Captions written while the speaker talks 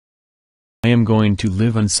I am going to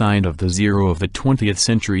live inside of the zero of the 20th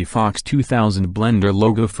Century Fox 2000 Blender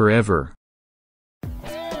logo forever.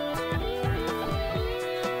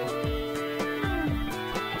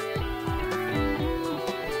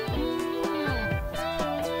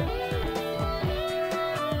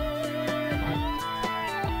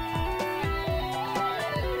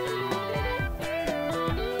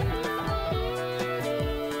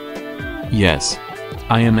 Yes.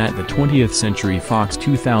 I am at the 20th Century Fox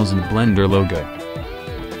 2000 Blender logo.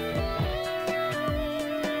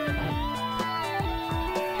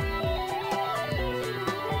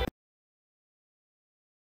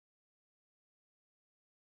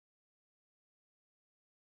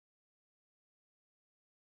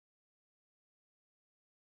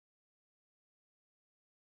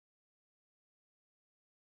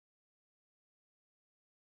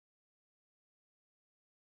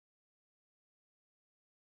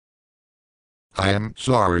 I am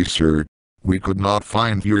sorry, sir. We could not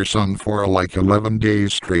find your son for like 11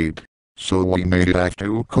 days straight, so we may have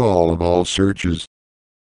to call of all searches.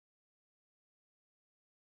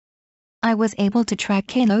 I was able to track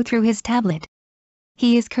Caillou through his tablet.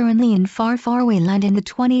 He is currently in far, far away land in the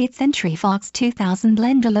 20th Century Fox 2000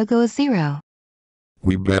 Blender logo 0.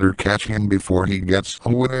 We better catch him before he gets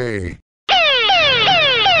away.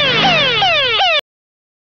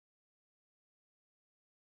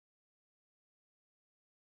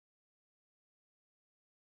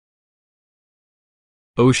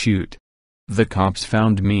 Oh shoot. The cops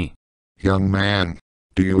found me. Young man,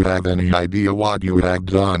 do you have any idea what you have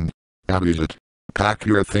done? How is it? Pack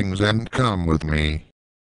your things and come with me.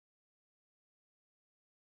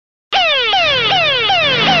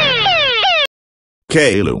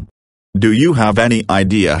 Caillou. Do you have any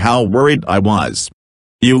idea how worried I was?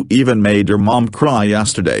 You even made your mom cry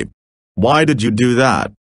yesterday. Why did you do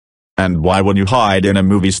that? And why would you hide in a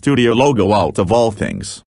movie studio logo out of all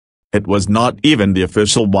things? It was not even the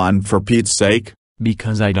official one, for Pete's sake.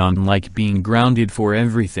 Because I don't like being grounded for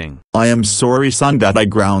everything. I am sorry, son, that I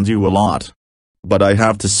ground you a lot. But I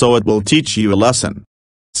have to, so it will teach you a lesson.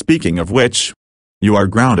 Speaking of which, you are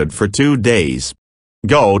grounded for 2 days.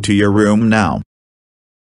 Go to your room now.